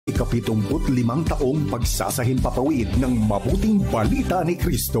Ika-75 taong pagsasahimpapawid ng mabuting balita ni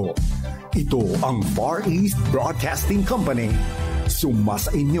Kristo. Ito ang Far East Broadcasting Company. Sumasa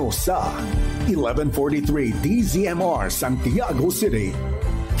inyo sa 1143 DZMR Santiago City,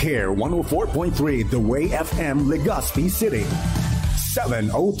 Care 104.3 DWAY FM Legazpi City,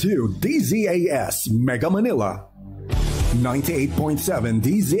 702 DZAS Mega Manila, 98.7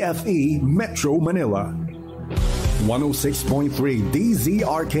 DZFE Metro Manila, 106.3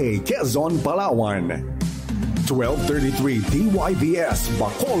 DZRK Quezon, Palawan, 1233 DYVS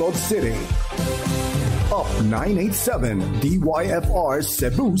Bacolod City, Up 987 DYFR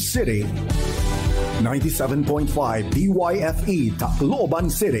Cebu City, 97.5 DYFE Tacloban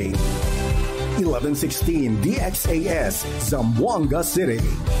City, 1116 DXAS Zamboanga City,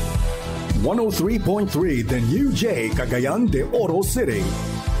 103.3 The New J Cagayan de Oro City,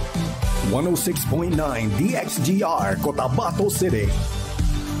 106.9 DXGR Cotabato City,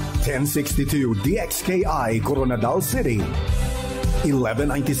 1062 DXKI Coronadal City,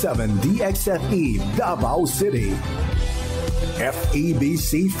 1197 DXFE Davao City,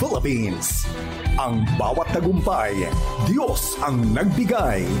 FEBC Philippines. Ang bawat tagumpay, Diyos ang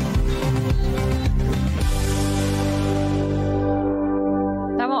nagbigay.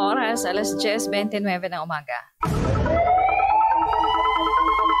 Tamang oras, alas 10:29 ng umaga.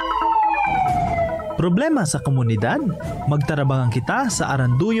 Problema sa komunidad? Magtarabangan kita sa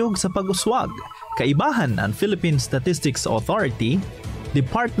Aranduyog sa Pag-uswag. Kaibahan ang Philippine Statistics Authority,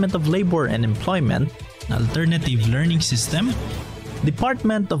 Department of Labor and Employment, Alternative Learning System,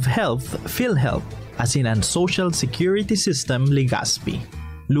 Department of Health, PhilHealth, asin ang Social Security System, Legazpi.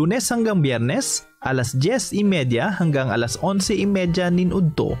 Lunes hanggang Biyernes, alas 10:30 hanggang alas 11:30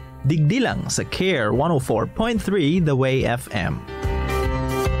 nin-udto, digdilang sa Care 104.3 The Way FM.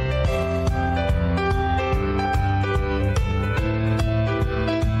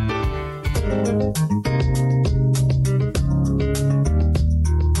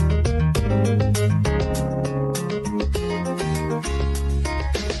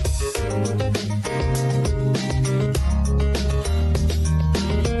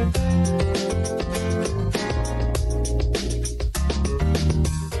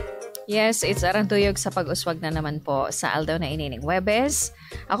 Yes, it's Aranduyog sa Pag-uswag na naman po sa Aldaw na inining Webes.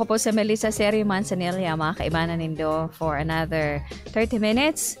 Ako po sa Melisa, Cerio-Manzanilla, mga kaibanan nindo for another 30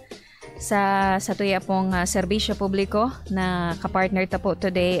 minutes sa tuya pong serbisyo publiko na kapartner ta po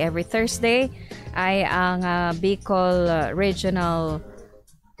today every Thursday ay ang Bicol Regional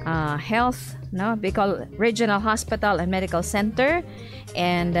Health, no? Bicol Regional Hospital and Medical Center.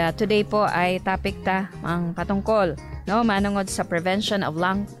 And today po ay topic ta ang patungkol, no, manungod sa prevention of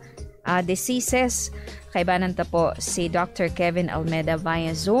lung diseases. Kaibanan ta po si Dr. Kevin Almeda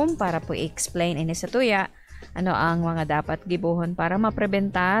via Zoom para po i-explain ini sa tuya ano ang mga dapat gibuhon para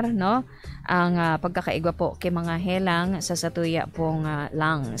maprebentar, no, ang pagkakaigwa po kay mga helang sa satuya pong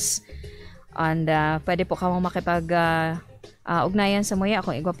lungs. And pwede po kamo makipag ugnayan sa muya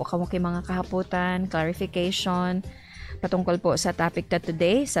kung igwa po kamo kay mga kahaputan, clarification patungkol po sa topic ta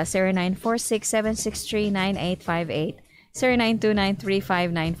today sa 0946-763-9858,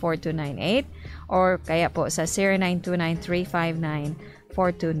 0929-359-4298, or kaya po sa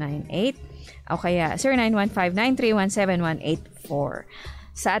 0929-359-4298, o kaya 0915-931-7184.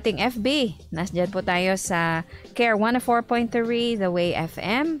 Sa ating FB, nasdyan po tayo sa Care 104.3 The Way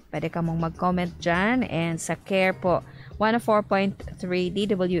FM. Pwede ka mong mag-comment dyan. And sa Care po 104.3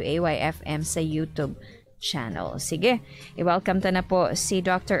 DWAY FM sa YouTube channel. Sige, i-welcome ta na po si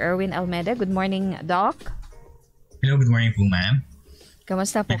Dr. Erwin Almeda. Good morning, Doc. Hello, good morning po, ma'am.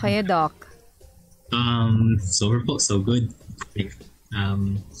 Kamusta po kayo, Doc? So far po, so good.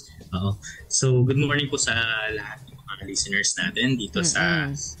 So, good morning po sa lahat ng mga listeners natin dito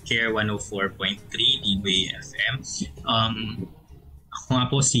sa Care 104.3 DWAY FM. Ako nga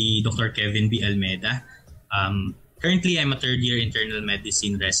po si Dr. Kevin B. Almeda. Currently, I'm a third-year internal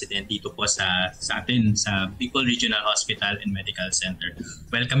medicine resident dito po sa atin sa Bicol Regional Hospital and Medical Center.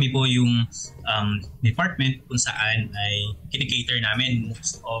 Well, kami po yung department kung saan ay kinikater namin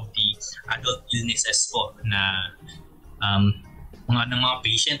most of the adult illnesses po na mga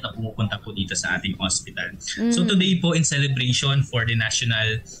patient na pumupunta po dito sa ating hospital. So today po in celebration for the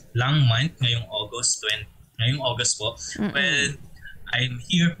National Lung Month ngayong August po, well, I'm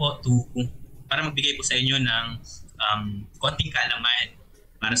here po para magbigay po sa inyo ng konting kaalaman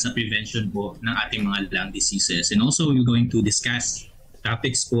para sa prevention po ng ating mga lung diseases. And also, we're going to discuss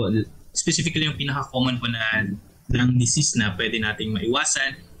topics po, specifically yung pinaka-common po na lung disease na pwede nating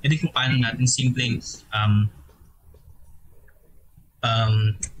maiwasan, and kung paano natin simpleng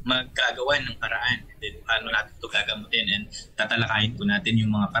magkagawa ng paraan, and then paano natin ito gagamutin, and tatalakayin po natin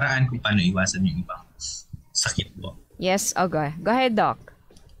yung mga paraan kung paano iwasan yung ibang sakit po. Yes, okay. Go ahead, Doc.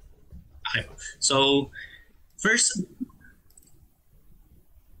 Okay. So, first,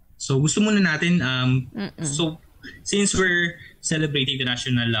 gusto muna natin, so since we're celebrating the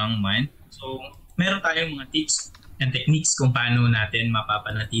National Lung Month, so meron tayong mga tips and techniques kung paano natin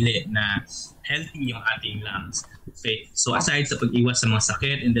mapapanatili na healthy yung ating lungs. Okay. So aside sa pag-iwas sa mga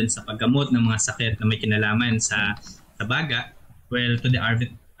sakit and then sa paggamot ng mga sakit na may kinalaman sa baga, well, to the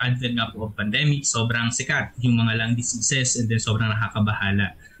advent nga po of pandemic, sobrang sikat yung mga lung diseases and then sobrang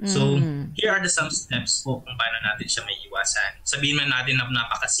nakakabahala. So here are some steps po kung paano natin siya may iwasan. Sabihin man natin na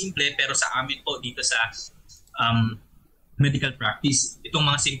napakasimple, pero sa amin po dito sa medical practice, itong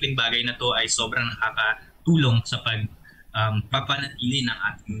mga simpleng bagay na to ay sobrang nakakatulong sa papanatili ng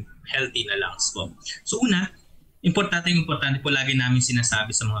ating healthy na lungs po. So una, importante po lagi namin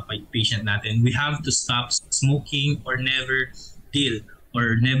sinasabi sa mga patient natin, we have to stop smoking or never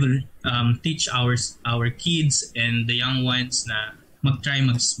teach our kids and the young ones na mag-try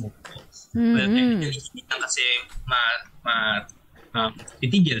mag-smoke po. Well, technically, hindi lang kasi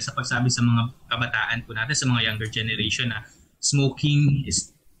titigil sa pagsabi sa mga kabataan po natin, sa mga younger generation na smoking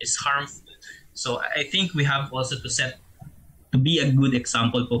is harmful. So I think we have also to be a good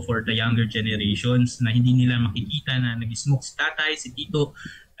example po for the younger generations na hindi nila makikita na nag-smoke si tatay, si tito,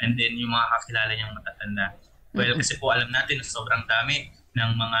 and then yung mga kakilala niyang matatanda. Well, kasi po alam natin na sobrang dami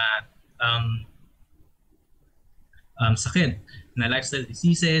ng mga sakit na lifestyle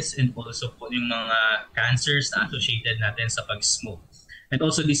diseases and also po yung mga cancers na associated natin sa pag-smoke. And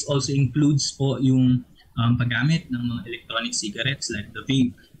also this also includes po yung paggamit ng mga electronic cigarettes like the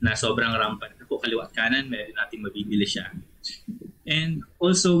vape na sobrang rampant po kaliwat kanan, meron natin mabibili siya. And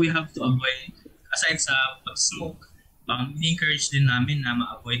also we have to avoid, aside sa pag-smoke, encourage din namin na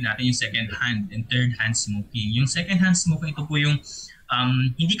ma-avoid natin yung second-hand and third-hand smoking. Yung second-hand smoking, ito po yung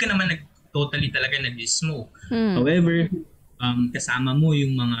hindi ka naman totally talaga nag-smoke. However, kasama mo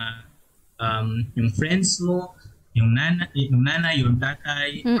yung mga yung friends mo, yung nanay, yung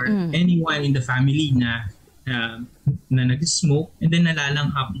tatay, or anyone in the family na nag-smoke, and then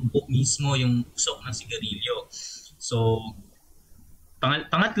nalalanghap mo mismo yung usok ng sigarilyo. So,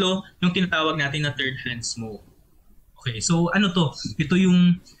 pangatlo, yung tinatawag natin na third-hand smoke. Okay, so ano to? Ito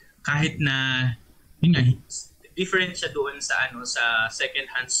yung kahit na yun nga, different siya doon sa sa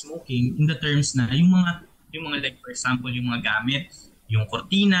second-hand smoking in the terms na yung mga like for example yung mga gamit, yung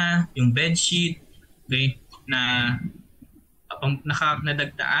kortina, yung bedsheet, okay, na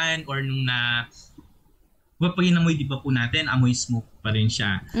nadagtaan or nung pag inamoy di pa po natin, amoy smoke pa rin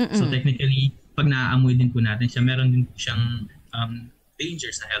siya. So technically, pag naaamoy din po natin siya, meron din po siyang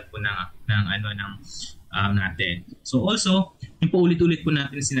danger sa health po ng natin. So also, yung paulit-ulit po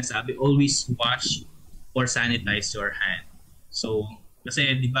natin sinasabi, always wash or sanitize your hand. So,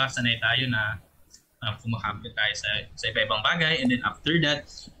 kasi di ba sanay tayo na kumakapit tayo sa iba-ibang bagay, and then after that,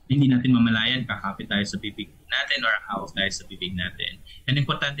 hindi natin mamalayan, kakapit tayo sa bibig natin or hawak tayo sa bibig natin. And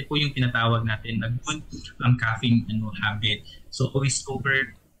importante po yung tinatawag natin na good coughing habit. So always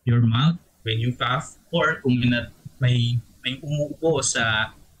cover your mouth when you cough, or kung may umuupo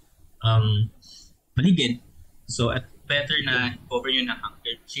sa paligid, so at better na cover nyo ng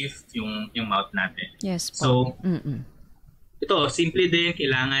handkerchief yung mouth natin. Yes po. So, ito, simple din,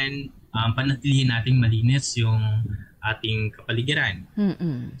 kailangan panatilihin nating malinis yung ating kapaligiran.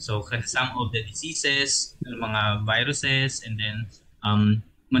 So, some of the diseases, mga viruses, and then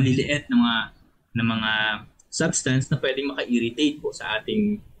maliliit na mga substance na pwedeng maka-irritate po sa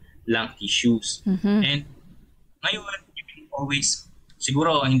ating lung tissues. And ngayon, you can always,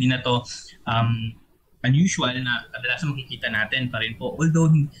 siguro hindi na to unusual na kadalasan makikita natin pa rin po. Although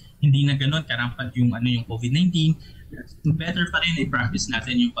hindi na ganoon karampat yung COVID-19, better pa rin i-practice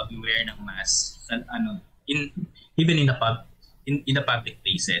natin yung pag-wear ng mask even in the public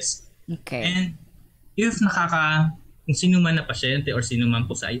places. Okay. And if kung sino man na pasyente or sino man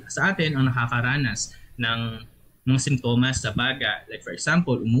po sa atin ang nakakaranas ng mga simptomas sa baga, like for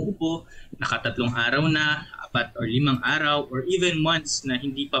example, umuupo, 3 araw na, 4 or 5 araw, or even months na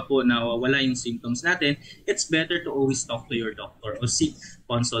hindi pa po nawawala yung symptoms natin, it's better to always talk to your doctor or seek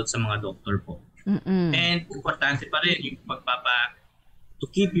consult sa mga doctor po. And importante pa rin yung to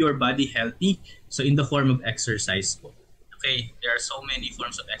keep your body healthy, so in the form of exercise po. Okay, there are so many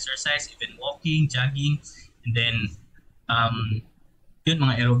forms of exercise, even walking, jogging, and then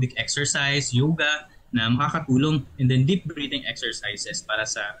mga aerobic exercise, yoga, na makakatulong, and then deep breathing exercises para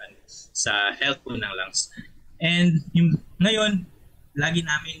sa health po ng lungs. And ngayon, lagi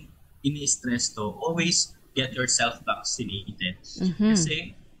namin ini-stress to, always get yourself vaccinated.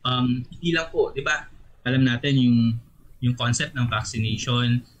 Kasi hindi lang po, di ba, alam natin yung concept ng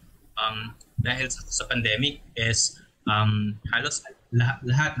vaccination dahil sa pandemic is halos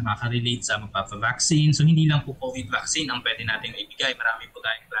lahat nakaka-relate sa magpapa-vaccine. So hindi lang po COVID vaccine ang pwede natin ibigay. Marami po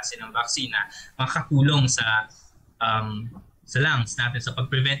tayong klase ng vaccine na makakatulong sa lungs natin, sa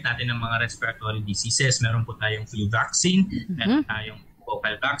pag-prevent natin ng mga respiratory diseases. Meron po tayong flu vaccine, meron tayong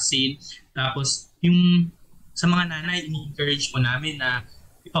vocal vaccine. Tapos yung sa mga nanay, ini-encourage po namin na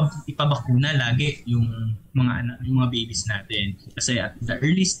ipabakuna lagi yung mga babies natin. Kasi at the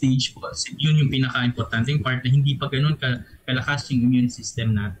early stage po, yun yung pinaka-importanting part na hindi pa ganun kalakas yung immune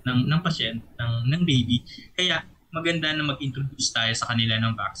system ng patient, ng baby. Kaya maganda na mag-introduce tayo sa kanila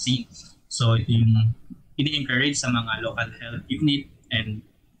ng vaccine. So yung ini-encourage sa mga local health unit and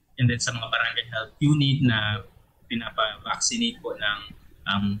then sa mga barangay health unit na pinapa-vaccinate po ng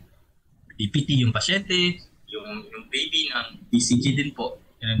DPT yung pasyente, yung baby ng BCG din po.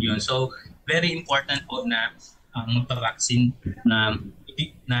 Yun. So, very important po na magpa-vaccine na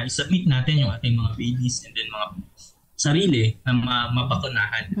isubmit natin yung ating mga babies and then mga sarili na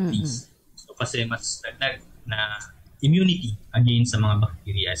mabakunahan at least. So, kasi mas dagdag na immunity against sa mga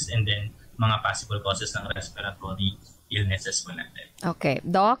bacteria and then mga possible causes ng respiratory illnesses po natin. Okay.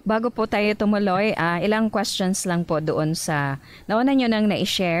 Doc, bago po tayo tumuloy, ilang questions lang po doon sa nauna nyo nang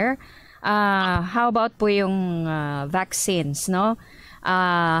na-share. How about po yung vaccines, no?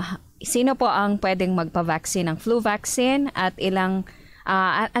 Sino po ang pwedeng magpa-vaccine ng flu vaccine at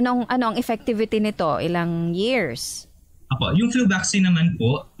ano ang effectivity nito? Ilang years? Apo, yung flu vaccine naman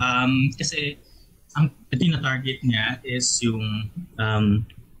po, kasi ang tina-target niya is yung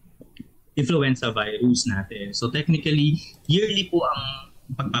influenza virus natin. So technically, yearly po ang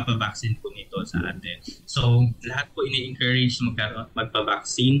pagpapavaccine po nito sa atin. So lahat po ini-encourage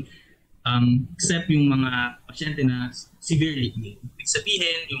magpa-vaccine except yung mga pasyente na severely ill. Ibig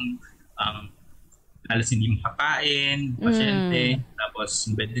sabihin yung halos hindi makakain, pasyente, tapos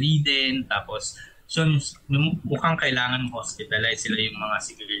bedridden, tapos so, mukhang kailangan hospitalize sila yung mga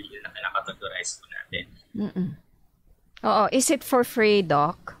severely ill na kinakategorize po natin. Oo. Is it for free,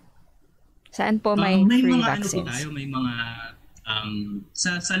 Doc? Saan po may free mga vaccines? Ano po tayo, may mga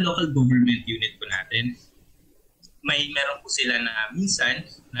sa local government unit po natin, meron po sila na minsan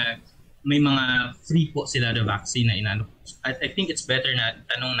na may mga free po sila na vaccine na inano. I think it's better na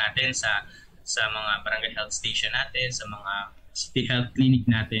tanong natin sa mga barangay health station natin, sa mga city health clinic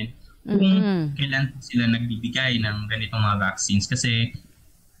natin kung kailan sila nagbibigay ng ganitong mga vaccines. Kasi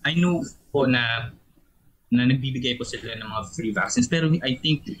I know po na nagbibigay po sila ng mga free vaccines. Pero I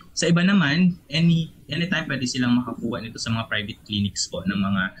think sa iba naman, anytime pwede silang makakuha nito sa mga private clinics po ng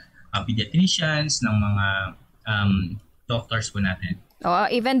mga pediatricians, ng mga doctors po natin.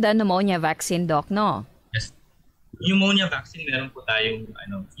 Even the pneumonia vaccine, Doc, no? Yes. Yung pneumonia vaccine, meron po tayong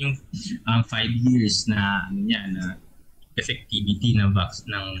yung 5 years na na effectivity ng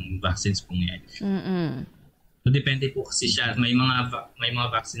vaccines po ngayon. So depende po kasi siya. May mga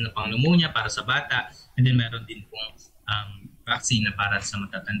vaccine na pang pneumonia para sa bata, and then meron din pong vaccine na para sa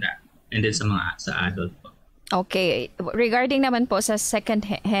matatanda, and then sa adult po. Okay. Regarding naman po sa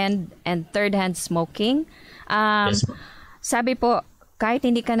second-hand and third-hand smoking, Yes po. sabi po, kahit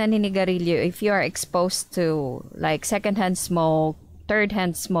hindi ka naninigarilyo, if you are exposed to like second-hand smoke,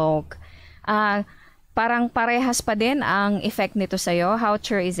 third-hand smoke, parang parehas pa din ang effect nito sa'yo. How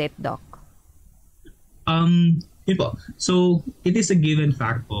true is it, Doc? Yun po. So, it is a given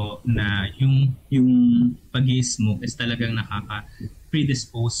fact po na yung pag-smoke is talagang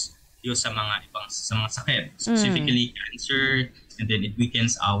nakaka-predispose yun sa mga sakit. Specifically, cancer, and then it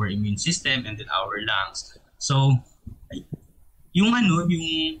weakens our immune system and then our lungs. So, yung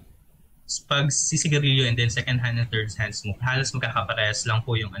pagsisigarilyo and then second-hand and third-hand smoke, halos magkakaparehas lang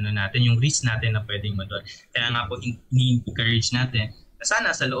po yung natin, yung risk natin na pwedeng madol. Kaya nga po, ini-encourage natin na sana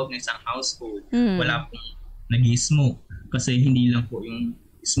sa loob ng isang household, wala pong nag-smoke. Kasi hindi lang po yung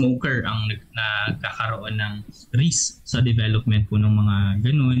smoker ang nagkakaroon ng risk sa development po ng mga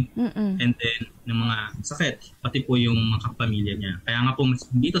ganun, and then ng mga sakit, pati po yung mga kapamilya niya. Kaya nga po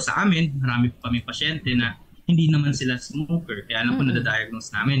dito sa amin, marami po kami pasyente na hindi naman sila smoker. Kaya lang po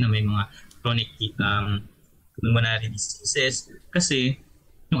nadadiagnose namin na may mga chronic pulmonary diseases kasi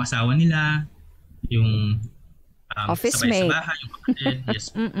yung asawa nila, yung office sabay mate sa bahay, yung kapatid. Yes.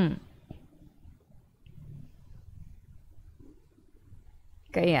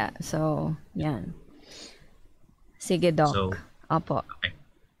 Kaya, so, yan. Sige, Doc. So, Opo. Okay.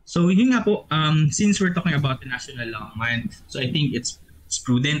 So, yun nga po, since we're talking about the National Lung Month, so I think it's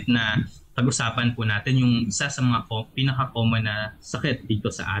prudent na pag-usapan po natin yung isa sa mga pinaka-common na sakit dito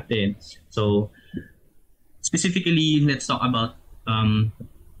sa atin. So, specifically, let's talk about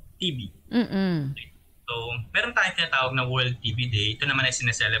TB. Mm-mm. So, meron tayong tinatawag na World TB Day. Ito naman ay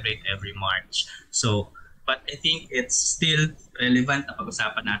sineselebrate every March. So, but I think it's still relevant na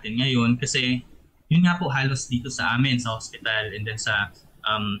pag-usapan natin ngayon kasi yun nga po halos dito sa amin, sa hospital and then sa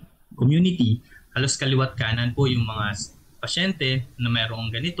community, halos kaliwat kanan po yung mga pasyente na mayroong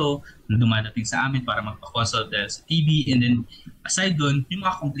ganito na dumadating sa amin para magpa-consult dahil sa TB, and then aside doon, yung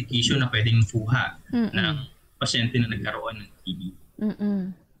mga complication na pwedeng fuha ng pasyente na nagkaroon ng TB.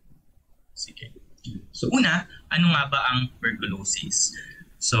 Sige. So una, ano nga ba ang tuberculosis?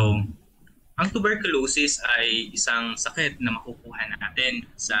 So, ang tuberculosis ay isang sakit na makukuha natin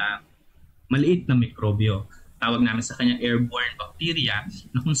sa maliit na mikrobyo. Tawag namin sa kanya airborne bacteria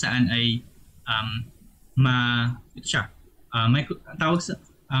na kung saan ay ito siya.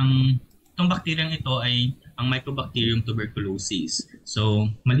 Itong bakteryang ito ay ang Mycobacterium tuberculosis. So,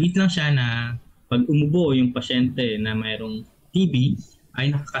 maliit lang siya na pag umubo yung pasyente na mayroong TB, ay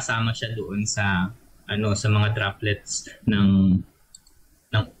nakakasama siya doon sa mga droplets ng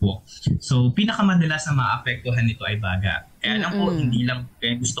ubo. So, pinakamadalas na maapektuhan nito ay baga. Kaya lang po,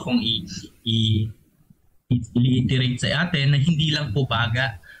 kaya gusto kong i-reiterate sa atin na hindi lang po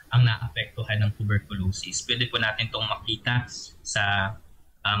baga ang naapektuhan ng tuberculosis. Pwede po natin itong makita sa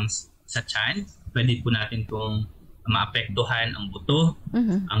tiyan. Pwede po natin itong maapektuhan ang buto,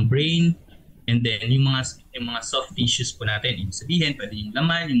 ang brain, and then yung mga soft tissues po natin. Ibig sabihin, pwede yung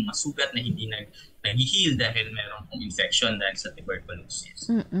laman, yung mga sugat na hindi nag-heal dahil meron pong infection dahil sa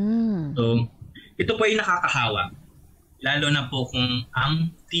tuberculosis. So, ito po ay nakakahawa. Lalo na po kung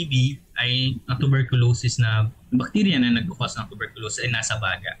ang TB ay ang tuberculosis na bacteria na nagkukos ng tuberculosis ay nasa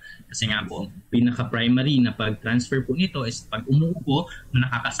baga. Kasi nga po, pinaka-primary na pag-transfer po nito is pag umuupo,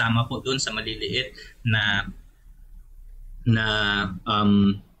 nakakasama po doon sa maliliit na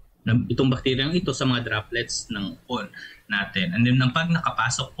itong bakteryang ito sa mga droplets ng upo natin. And then pag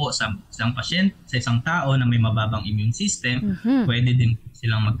nakapasok po sa isang pasyente, sa isang tao na may mababang immune system, pwede din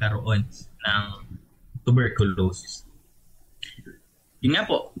silang magkaroon ng tuberculosis. Yun nga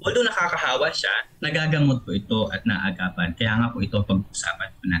po, although nakakahawa siya, nagagamot po ito at naagapan. Kaya nga po ito pag-usapan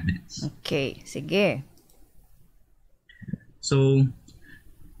po natin. Okay, sige. So,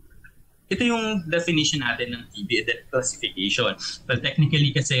 ito yung definition natin ng TB and then classification. Well,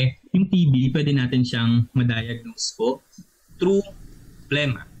 technically kasi, yung TB, pwede natin siyang ma-diagnose po through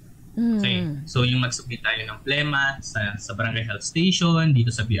phlegma. Okay. So, yung mag-submit tayo ng phlegma sa barangay health station, dito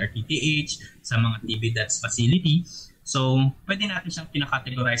sa BRTTH, sa mga TB DATS facility. So, pwede natin siyang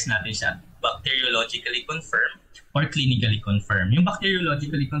pinakategorize natin siya bacteriologically confirmed or clinically confirmed. Yung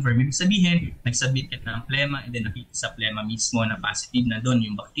bacteriologically confirmed, ibig sabihin, nagsubmit ka ng phlegma and then nakita sa phlegma mismo na positive na doon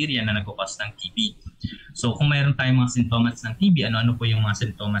yung bacteria na nagkukos ng TB. So, kung mayroon tayong mga sintomas ng TB, ano po yung mga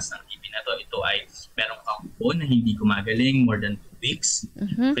sintomas ng TB na to? Ito ay meron kang ubo na hindi gumagaling more than 2 weeks.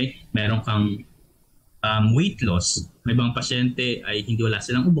 Okay? Meron kang weight loss. May ibang pasyente ay hindi wala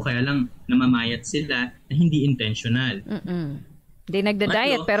silang ubo, kaya lang namamayat sila na hindi intentional. Hindi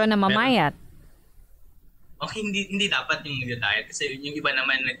nagda-diet pero namamayat. Okay, hindi dapat yung nagda-diet kasi yung iba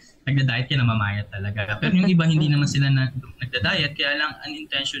naman nagda-diet kaya namamayat talaga. Pero yung iba hindi naman sila nagda-diet kaya lang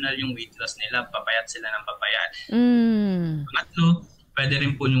unintentional yung weight loss nila, papayat sila ng papayat. Pangatlo, pwede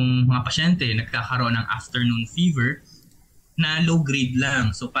rin po yung mga pasyente nagkakaroon ng afternoon fever na low grade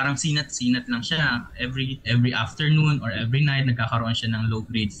lang. So parang sinat-sinat lang siya. Every afternoon or every night nagkakaroon siya ng low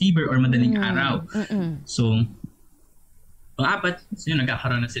grade fever or madaling araw. So pang-apat,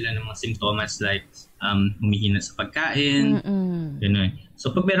 nagkakaroon na sila ng mga symptoms like humihina sa pagkain. Ganun. So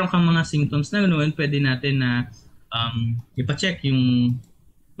pag meron kang mga symptoms na ganoon, pwede natin na ipa-check yung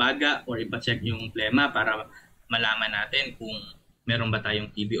baga or ipa-check yung phlegma para malaman natin kung meron ba tayong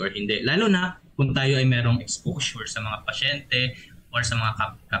TB or hindi. Lalo na kung tayo ay merong exposure sa mga pasyente or sa mga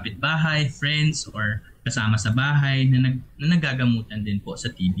kapitbahay, friends, or kasama sa bahay na nagagamutan din po sa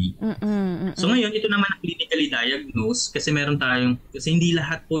TB. So ngayon, ito naman ang clinically diagnosed kasi kasi hindi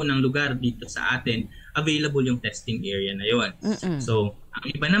lahat po ng lugar dito sa atin available yung testing area na yon. So, ang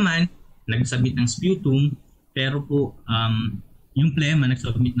iba naman, nagsubmit ng sputum, pero po yung phlegma,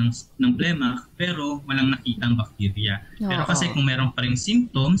 nagsubmit ng phlegma, pero walang nakitang bacteria. Pero kasi kung meron pa rin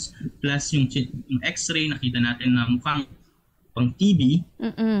symptoms, plus yung x-ray, nakita natin na mukhang pang TB,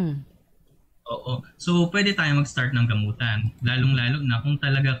 so pwede tayo mag-start ng gamutan. Lalong-lalo na kung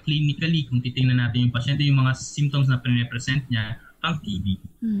talaga clinically, kung titingnan natin yung pasyente, yung mga symptoms na pre-present niya, pang TB.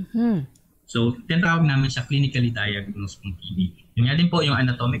 So, tinatawag namin siya clinically diagnosed pang TB. Yung nga din po, yung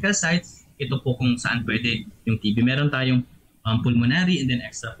anatomical sites, ito po kung saan pwede yung TB. Meron tayong pulmonary and then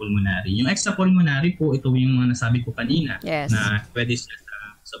extrapulmonary. Yung extrapulmonary po, ito yung mga nasabi ko kanina na pwede siya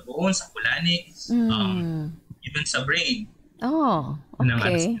sa buon, sa kulani, even sa brain. Oh,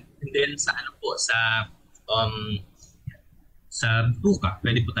 okay. And then sa ano po, sa buka,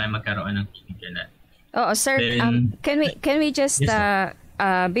 pwede po tayo magkaroon ng TB ganun. Oo, sir, Then, can we just yes,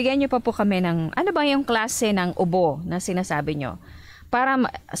 bigyan niyo pa po kami ng ano ba yung klase ng ubo na sinasabi niyo? Para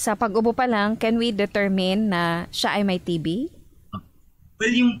sa pag-ubo pa lang, can we determine na siya ay may TB?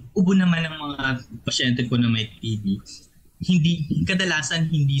 Well, yung ubo naman ng mga pasyente ko na may TB,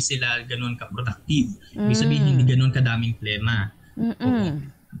 kadalasan hindi sila ganoon ka-productive. Ibig sabihin, hindi ganoon kadaming plema.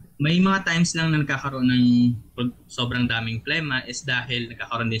 May mga times lang na nagkakaroon ng sobrang daming plema is dahil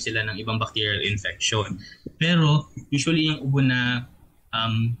nagkakaroon din sila ng ibang bacterial infection. Pero usually yung ubo na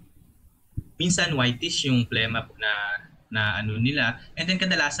minsan whitish yung plema po na ano nila, and then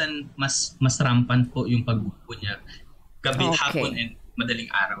kadalasan mas rampant po yung pag-ubo niya gabi, hapon, and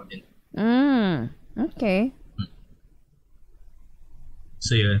madaling araw din. Okay.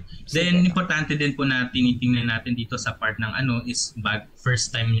 So yun. Then importante din po na tinitingnan natin dito sa part ng is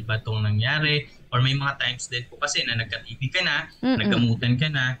first time ba itong nangyari, or may mga times din po kasi na nagka-TB ka na, naggamutan ka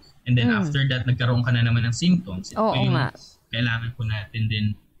na, and then after that nagkaroon ka na naman ng symptoms. Ito yung kailangan po natin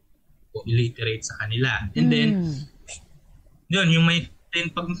din po i-reiterate sa kanila. And then yun, yung may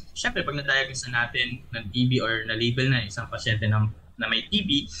syempre pag na-diagnose na natin ng TB or na-label na isang pasyente na may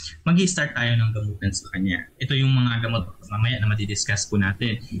TB, mag-i-start tayo ng gamutan sa kanya. Ito yung mga gamot mamaya na madi-discuss po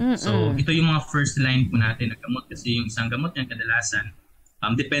natin. So, ito yung mga first line po natin na gamot, kasi yung isang gamot niya kadalasan,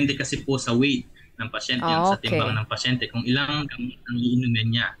 depende kasi po sa weight ng pasyente, sa timbang ng pasyente, kung ilang gamot ang iinumin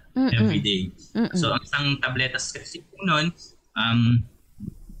niya every day. So, ang isang tabletas kasi po nun,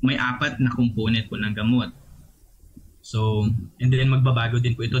 may 4 na component po ng gamot. So, and then magbabago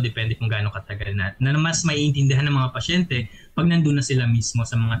din po ito depende kung gaano katagal na mas maiintindihan ng mga pasyente pag nandun na sila mismo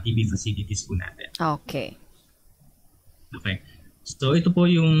sa mga TB facilities po natin. Okay. So, ito po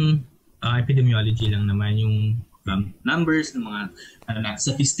yung epidemiology lang naman, yung numbers ng mga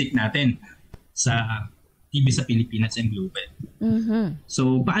statistic natin sa TB sa Pilipinas and global.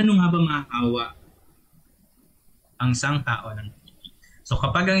 So, paano nga ba makahawa ang isang tao ng TB? So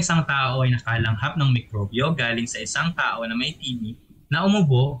kapag ang isang tao ay nakalanghap ng mikrobyo galing sa isang tao na may TB, na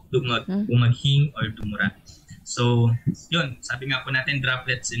umubo, umaghing, or dumura. So yun, sabi nga po natin,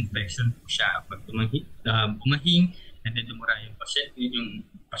 droplets infection po siya. Pag umahing and then dumura yung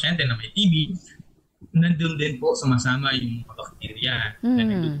pasyente na may TB, nandun din po sumasama yung bacteria na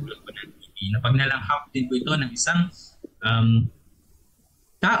nagdudulot po ng TB. Na pag nalanghap din po ito ng isang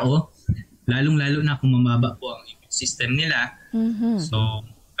tao, lalong-lalo na kung mamaba po ang immune system nila, so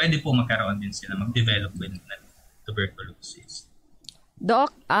pwede po magkaroon din sila, mag-develop din ng tuberculosis.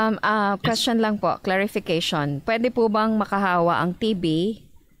 Doc, question lang po, clarification. Pwede po bang makahawa ang TB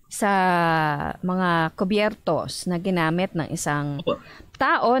sa mga kubyertos na ginamit ng isang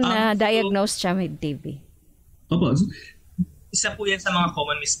tao na diagnosed siya with TB? Opo. Isa po yan sa mga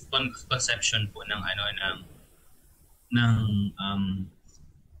common misconception po ng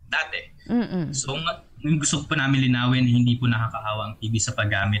dati. So, gusto po namin linawin, hindi po nakakahawa ang TB sa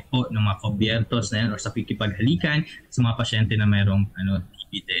paggamit po ng mga kubyertos na yan or sa pikipaghalikan sa mga pasyente na mayroong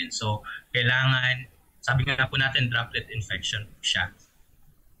TB din. So, kailangan, sabi nga po natin, droplet infection po siya.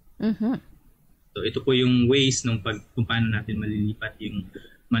 So, ito po yung ways kung paano natin malilipat yung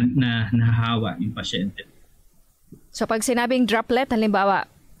nahahawa yung pasyente. So, pag sinabing droplet, halimbawa,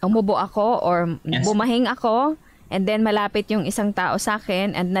 umubo ako or bumahing ako, and then malapit yung isang tao sa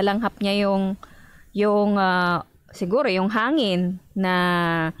akin and nalanghap niya yung siguro yung hangin na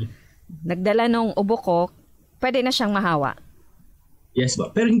nagdala ng ubo ko, pwede na siyang mahawa. Yes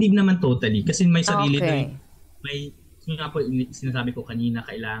ba? Pero hindi naman totally kasi may sarili din. May sinasabi ko kanina,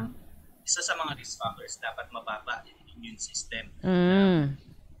 kailangan isa sa mga risk factors dapat mababa yung immune system.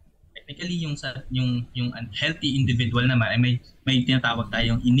 Technically yung unhealthy individual naman ay may tinatawag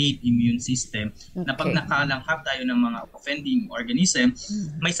tayong innate immune system na pag nakalanghap tayo ng mga offending organism,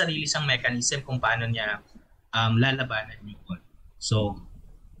 may sarili siyang mechanism kung paano niya lalabanan yun. So,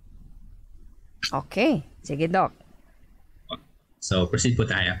 okay. Sige, Doc. So, proceed po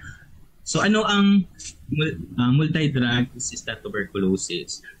tayo. So, ano ang multi-drug resistant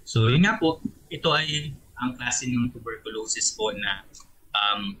tuberculosis? So, yun nga po, ito ay ang klase ng tuberculosis po na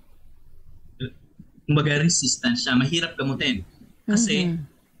kumbaga resistant siya, mahirap gamutin. Kasi,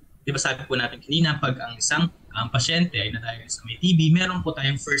 di ba sabi po natin kanina, pag ang isang pasyente ay na-diagnose sa may TB, meron po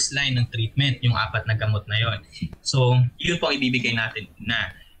tayong first line ng treatment, yung 4 na gamot na yon. So, yun po ang ibibigay natin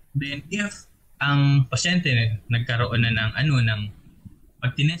na. Then, if ang pasyente nagkaroon na ng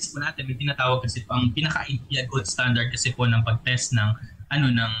pag tinest po natin, may tinatawag kasi po ang pinaka-gold standard kasi po ng pag-test ng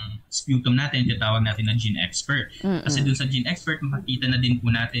sputum natin, tinatawag natin na gene expert. Kasi dun sa gene expert, makikita na din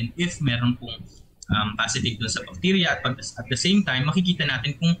po natin if meron pong positive dun sa bacteria at the same time, makikita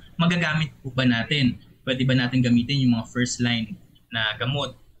natin kung magagamit po ba natin. Pwede ba natin gamitin yung mga first line na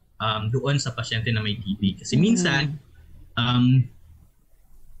gamot doon sa pasyente na may TB. Kasi minsan,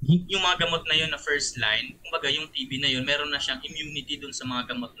 yung mga gamot na yun na first line, kumbaga yung TB na yun, meron na siyang immunity dun sa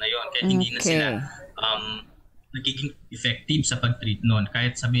mga gamot na yun. Kaya hindi na sila nagiging effective sa pag-treat nun.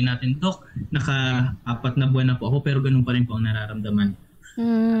 Kahit sabihin natin, Dok, naka-4 na buwan na po ako, pero ganun pa rin po ang nararamdaman.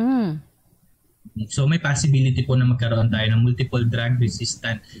 So may possibility po na magkaroon tayo ng multiple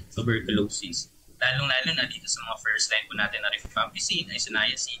drug-resistant tuberculosis. Lalong-lalo na dito sa mga first line po natin na rifampicin,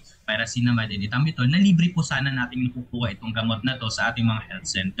 isoniazid, pyrazinamide, and ethambutol, na libre po sana natin nakukuha itong gamot na to sa ating mga health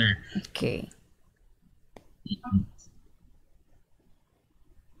center. Okay.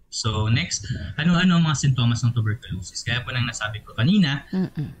 So next, ano-ano ang mga sintomas ng tuberculosis? Kaya po nang nasabi ko kanina,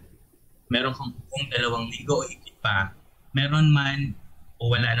 meron kung 2 linggo o higit pa, meron man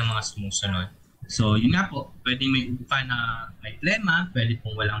o wala ng mga sumusunod. So yun nga po, pwedeng may upa na may plema, pwede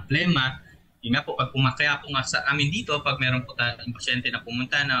pong walang plema. Yun nga po, kaya po nga sa amin dito, pag meron po tayong pasyente na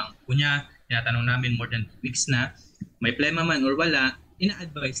pumunta na kunya, tinatanong namin more than 2 weeks na, may plema man or wala,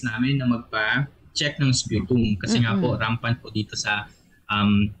 ina-advise namin na magpa-check ng sputum. Kasi nga po, rampant po dito sa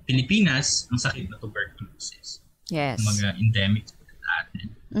Pilipinas ang sakit na tuberculosis. Yes. Mga endemic po natin.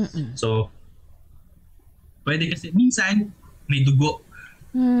 So, pwede kasi minsan may dugo.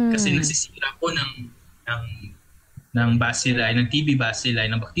 Kasi nasisira po ng bacilli, ng TB bacilli,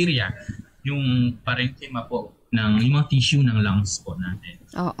 ng bakterya, yung parenchyma po ng yung mga tissue ng lungs po natin.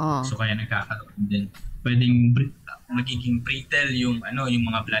 So kaya nagkakaroon din. Pwedeng magiging brittle yung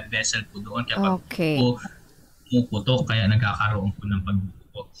mga blood vessel po doon kaya pag po pumuputok kaya nagkakaroon po ng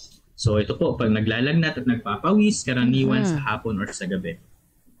pagbubuko. So ito po pag naglalagnat at nagpapawis karaniwan sa hapon or sa gabi.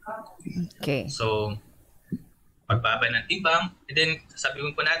 Okay. So pagbaba ng timbang, and then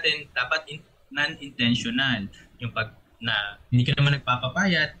sasabihin po natin dapat non-intentional yung pag na hindi ka naman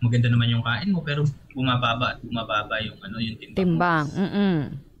nagpapapayat, maganda naman yung kain mo pero bumababa yung yung timbang.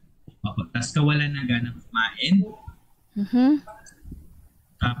 Tapos kawalan ng ganang kumain.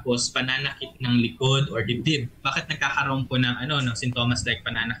 Tapos pananakit ng likod or dibdib. Bakit nagkakaroon po ng ng sintomas like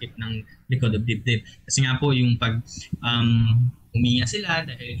pananakit ng likod o dibdib? Kasi nga po yung pag huminga sila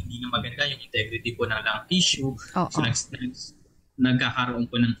dahil hindi na maganda yung integrity po ng lung tissue. So nagkakaroon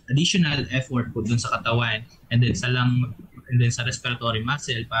po ng additional effort po dun sa katawan and then sa lung and then sa respiratory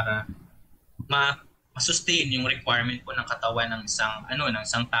muscle para ma-sustain yung requirement po ng katawan ng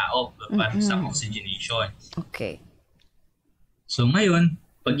isang tao para sa oxygenation. Okay. So ngayon,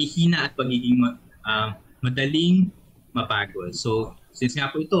 paghihina at pagiging madaling mapagod. So since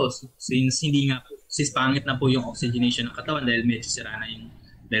nga po ito, since pangit na po yung oxygenation ng katawan dahil medyo sira na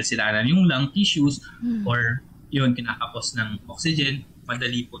yung lung tissues or yun, kinakapos ng oxygen,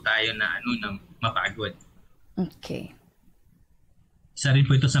 madali po tayo na mapagod. Okay. Isa rin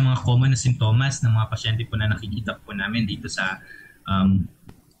po ito sa mga common na sintomas ng mga pasyente po na nakikita po namin dito sa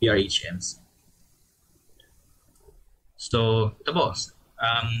PRHMs. So, ito po,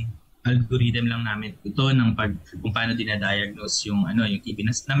 algorithm lang namin ito ng kung paano dinadiagnose yung TB.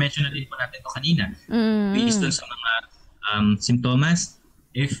 Na-mention na din po natin ito kanina. Based on sa mga sintomas,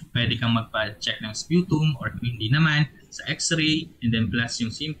 if pwede kang magpa-check ng sputum or kung hindi naman, sa x-ray, and then plus yung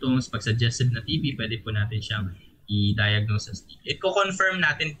symptoms, pag suggested na TB, pwede po natin siyang i-diagnose as TB. Iko-confirm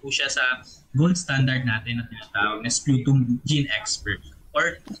natin po siya sa gold standard natin na tinatawag na sputum gene expert.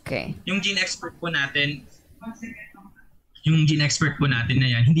 Or yung gene expert po natin, na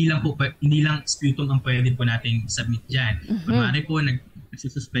yan, hindi lang sputum ang pwede po nating submit dyan. Kunwari po,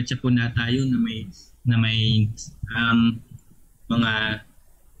 nagsususpetsa po na tayo na may mga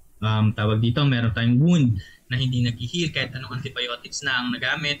tawag dito, meron tayong wound na hindi nag-heal kahit anong antibiotics na ang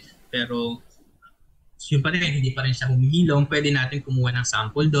nagamit, pero yun pa rin, hindi pa rin siya humihilom, pwede natin kumuha ng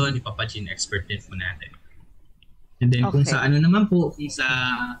sample doon, ipapa-gene expert din po natin. And then kung sa naman po, kung sa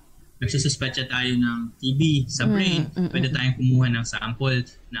nagsususpetsa tayo ng TB sa brain, pwede tayong kumuha ng sample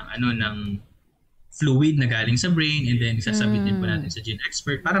ng fluid na galing sa brain and then isasabit din po natin sa gene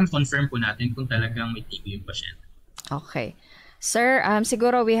expert para ma-confirm po natin kung talagang may TB yung pasyente. Okay. Sir,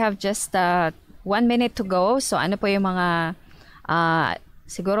 siguro we have just 1 minute to go. So ano po yung mga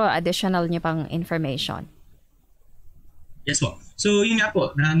siguro additional niyo pang information? Yes po. So yun nga po,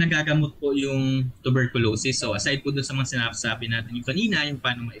 nagagamot po yung tuberculosis. So aside po dun sa mga sinasabi natin yung kanina, yung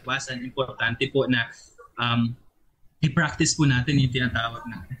paano maiwasan, importante po na i-practice po natin yung tinatawag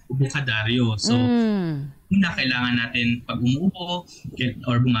na ubukadaryo. So una, kailangan natin pag umuupo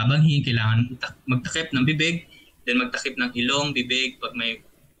or bumabanghin, kailangan magtakip ng bibig, then magtakip ng ilong, bibig, pag may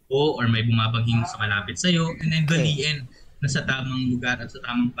po or may bumabaghing sa malapit sa'yo, and then galiin na sa tamang lugar at sa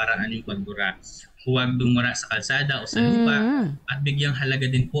tamang paraan yung pagdura. Huwag dumura sa kalsada o sa lupa at bigyang halaga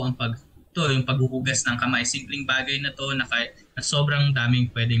din po ang yung paghuhugas ng kamay. Simpleng bagay na to na sobrang daming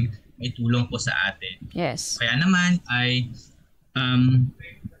pwedeng maitulong po sa atin. Yes. Kaya naman ay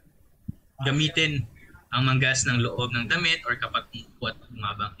gamitin ang manggas ng loob ng damit or kapag umupo at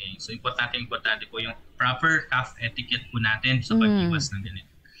bumabangking. So importante po yung proper cough etiquette po natin sa pag-iwas ng ganito.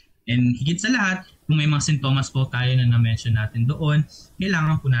 And higit sa lahat, kung may mga sintomas po tayo na na-mention natin doon,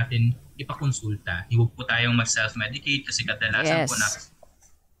 kailangan po natin ipakonsulta. Huwag po tayong mag-self-medicate kasi kadalasan po na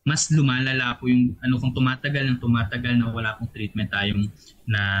mas lumalala po yung kung tumatagal na wala pong treatment tayong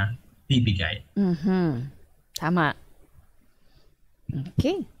na bibigay. Tama.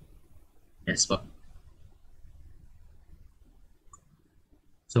 Okay. Yes po.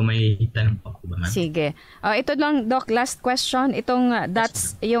 So may tanong pa po ba, ma'am? Sige. Ito lang, Doc, last question. Itong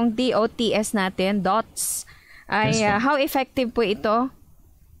dots, yung DOTS natin, dots, ay how effective po ito?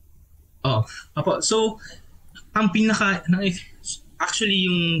 Opo. So, ang actually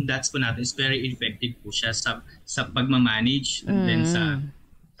yung dots po natin is very effective po siya sa pagmamanage and then sa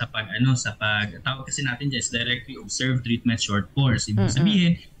tawag kasi natin dyan is directly observe treatment short course. Ibig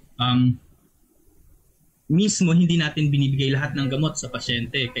sabihin, mismo hindi natin binibigay lahat ng gamot sa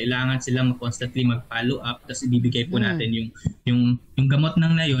pasyente. Kailangan silang constantly mag-follow up kasi ibibigay po natin yung gamot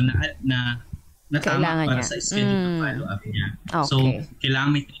ng na yun na tama para sa schedule ng follow up niya. Okay. So,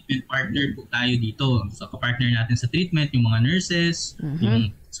 kailangan may treatment partner po tayo dito. So, kapartner natin sa treatment, yung mga nurses,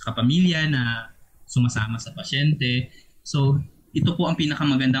 yung sa kapamilya na sumasama sa pasyente. So, ito po ang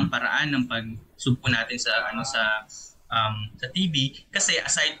pinakamagandang paraan ng pagsugpo natin sa TB kasi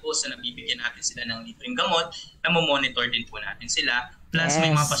aside po sa nabibigyan natin sila ng libreng gamot, namomonitor din po natin sila. Plus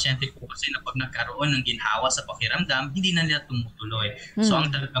may mga pasyente po kasi na pag nagkaroon ng ginhawa sa pakiramdam, hindi na nila tumutuloy. So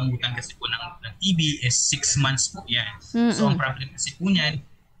ang gamutan kasi po ng TB is 6 months po yan. So ang problem kasi po niyan,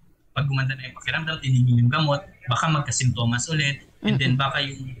 pag gumanda na yung pakiramdam, tinigil yung gamot, baka magkasintomas ulit, and then baka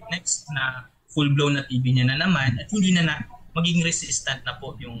yung next na full-blown na TB niya na naman at hindi na magiging resistant na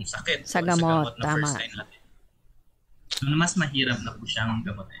po yung sakit sa gamot na first line natin. So, mas mahirap na po siyang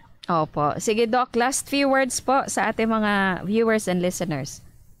gamutin. Opo. Sige, Doc, last few words po sa ating mga viewers and listeners.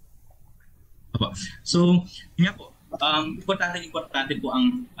 Opo. So, nga po, importante po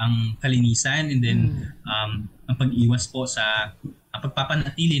ang kalinisan and then ang pag-iwas po sa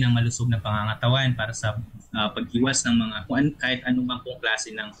pagpapanatili ng malusog na pangangatawan para sa pag-iwas ng mga kahit anumang pong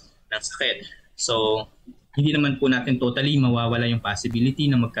klase ng sakit. So, hindi naman po natin totally mawawala yung possibility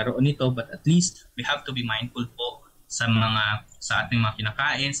na magkaroon nito, but at least we have to be mindful po sa ating mga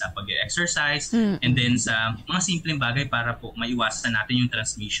kinakain, sa pag-exercise, and then sa mga simpleng bagay para po maiwasan natin yung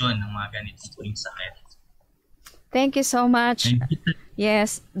transmission ng mga ganitong tuwing sakit. Thank you so much.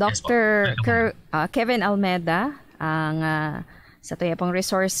 Yes, Dr. Kevin Almeda, ang sa tuya pong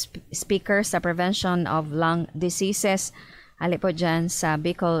resource speaker sa prevention of lung diseases. Ali po dyan sa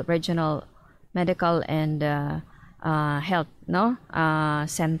Bicol Regional Medical and Health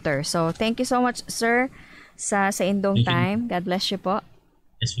Center. So, thank you so much, sir, sa indong time. God bless you po.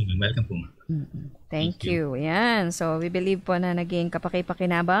 Yes, welcome po. Thank you. Yan. So, we believe po na naging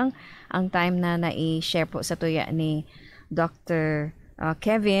kapakipakinabang ang time na nai-share po sa tuya ni Dr.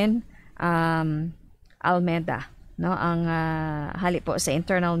 Kevin Almeda, ang hali po sa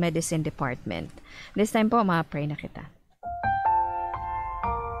Internal Medicine Department. This time po, ma-pray na kita.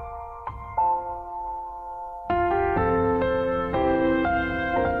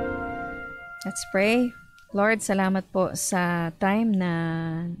 Let's pray. Lord, salamat po sa time na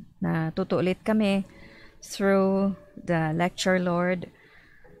tutulit kami through the lecture, Lord,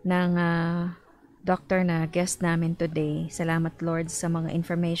 ng doctor na guest namin today. Salamat, Lord, sa mga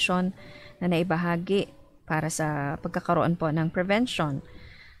information na naibahagi para sa pagkakaroon po ng prevention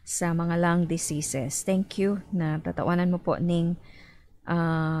sa mga lung diseases. Thank you na tatawanan mo po ning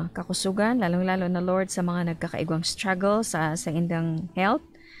kakusugan, lalong-lalo na, Lord, sa mga nagkakaigwang struggle sa indang health,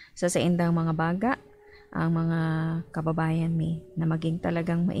 sa indang mga baga, ang mga kababayan mi na maging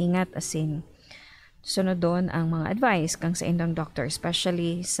talagang maingat asin sunod doon ang mga advice kang sa indang doctor,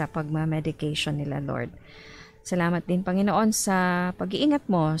 especially sa pagma-medication nila, Lord. Salamat din, Panginoon, sa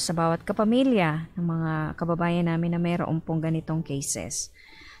pag-iingat mo sa bawat kapamilya ng mga kababayan namin na mayroon pong ganitong cases.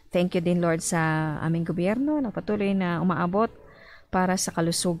 Thank you din, Lord, sa aming gobyerno na patuloy na umaabot para sa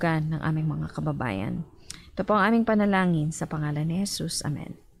kalusugan ng aming mga kababayan. Ito po ang aming panalangin sa pangalan ni Jesus.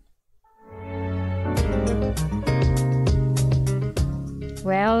 Amen.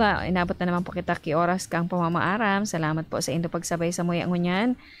 Well, inabot na naman po kita oras kang pamamaaram. Salamat po sa inyong pagsabay sa muyang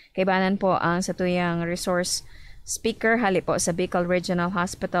ngunyan. Kaibanan po ang sa tuyang resource Speaker hali po sa Bicol Regional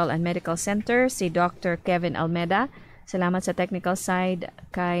Hospital and Medical Center, si Dr. Kevin Almeda. Salamat sa technical side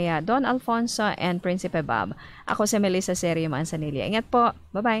kay Don Alfonso and Principe Bob. Ako si Melisa Cerio-Manzanilla. Ingat po.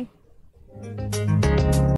 Bye-bye.